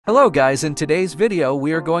Hello guys, in today's video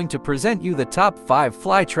we are going to present you the top 5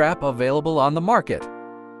 fly trap available on the market.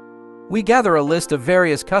 We gather a list of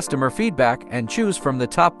various customer feedback and choose from the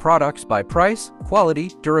top products by price, quality,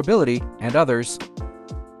 durability, and others.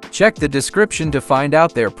 Check the description to find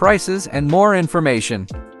out their prices and more information.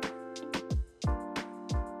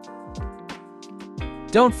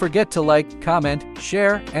 Don't forget to like, comment,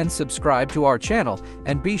 share, and subscribe to our channel,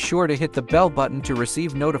 and be sure to hit the bell button to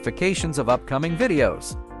receive notifications of upcoming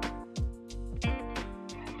videos.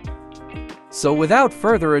 So without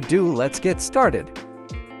further ado, let's get started.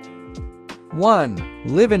 1.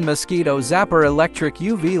 Live-in Mosquito Zapper Electric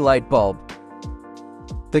UV Light Bulb.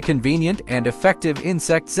 The convenient and effective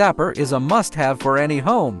insect zapper is a must-have for any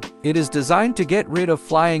home. It is designed to get rid of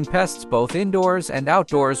flying pests both indoors and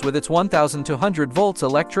outdoors with its 1200 volts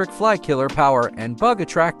electric fly killer power and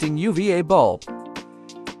bug-attracting UVA bulb.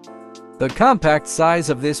 The compact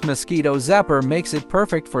size of this mosquito zapper makes it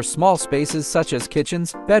perfect for small spaces such as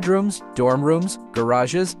kitchens, bedrooms, dorm rooms,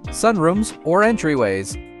 garages, sunrooms, or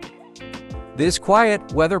entryways. This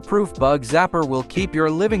quiet, weatherproof bug zapper will keep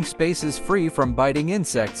your living spaces free from biting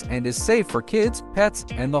insects and is safe for kids, pets,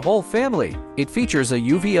 and the whole family. It features a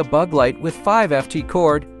UVA bug light with 5 FT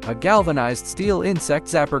cord, a galvanized steel insect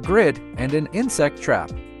zapper grid, and an insect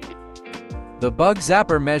trap. The bug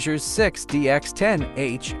zapper measures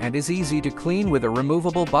 6x10 and is easy to clean with a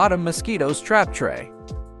removable bottom mosquito's trap tray.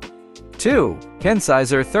 2.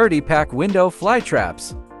 Kensizer 30-pack window fly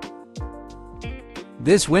traps.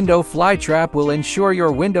 This window fly trap will ensure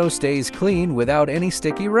your window stays clean without any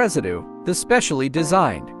sticky residue. The specially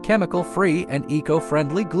designed, chemical-free, and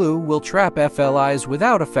eco-friendly glue will trap FLIs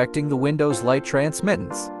without affecting the window's light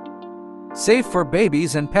transmittance. Safe for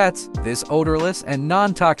babies and pets, this odorless and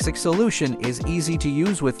non-toxic solution is easy to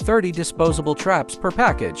use with 30 disposable traps per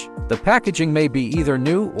package. The packaging may be either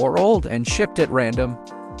new or old and shipped at random.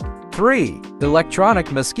 3. Electronic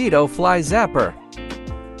Mosquito Fly Zapper.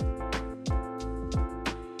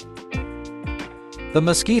 The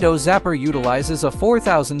mosquito zapper utilizes a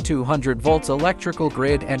 4200 volts electrical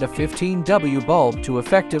grid and a 15W bulb to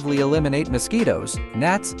effectively eliminate mosquitoes,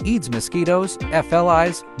 gnats, Aedes mosquitoes,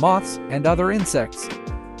 FLIs, moths, and other insects.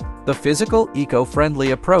 The physical,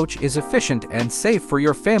 eco-friendly approach is efficient and safe for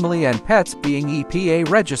your family and pets, being EPA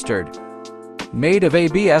registered. Made of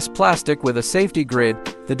ABS plastic with a safety grid,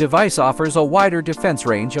 the device offers a wider defense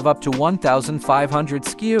range of up to 1,500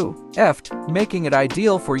 sq-ft, making it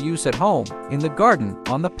ideal for use at home, in the garden,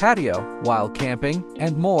 on the patio, while camping,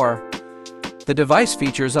 and more. The device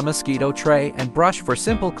features a mosquito tray and brush for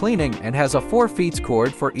simple cleaning and has a 4-feet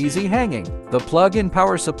cord for easy hanging. The plug-in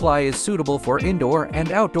power supply is suitable for indoor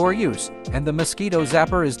and outdoor use, and the mosquito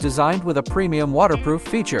zapper is designed with a premium waterproof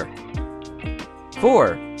feature.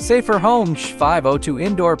 4. Safer Home Sh502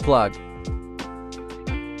 Indoor Plug.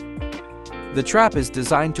 The trap is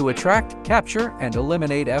designed to attract, capture, and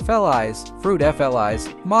eliminate FLIs, fruit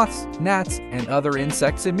FLIs, moths, gnats, and other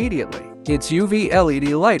insects immediately. Its UV LED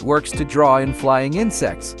light works to draw in flying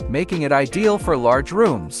insects, making it ideal for large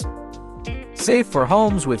rooms. Safe for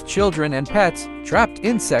homes with children and pets, trapped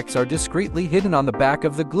insects are discreetly hidden on the back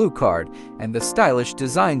of the glue card, and the stylish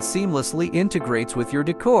design seamlessly integrates with your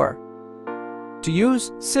decor. To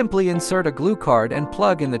use, simply insert a glue card and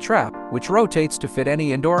plug in the trap, which rotates to fit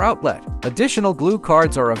any indoor outlet. Additional glue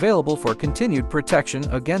cards are available for continued protection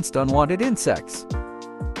against unwanted insects.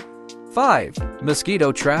 5.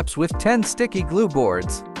 Mosquito traps with 10 sticky glue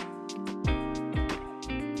boards.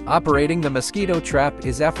 Operating the mosquito trap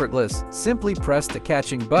is effortless. Simply press the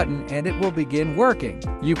catching button and it will begin working.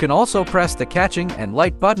 You can also press the catching and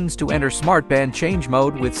light buttons to enter Smart Band change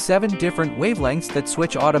mode with 7 different wavelengths that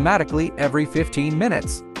switch automatically every 15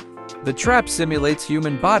 minutes. The trap simulates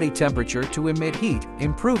human body temperature to emit heat,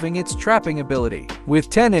 improving its trapping ability. With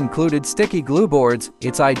 10 included sticky glue boards,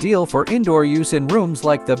 it's ideal for indoor use in rooms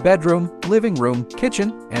like the bedroom, living room,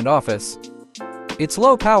 kitchen, and office. Its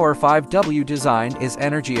low-power 5W design is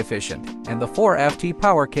energy efficient, and the 4FT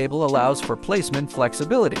power cable allows for placement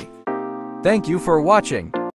flexibility. Thank you for watching.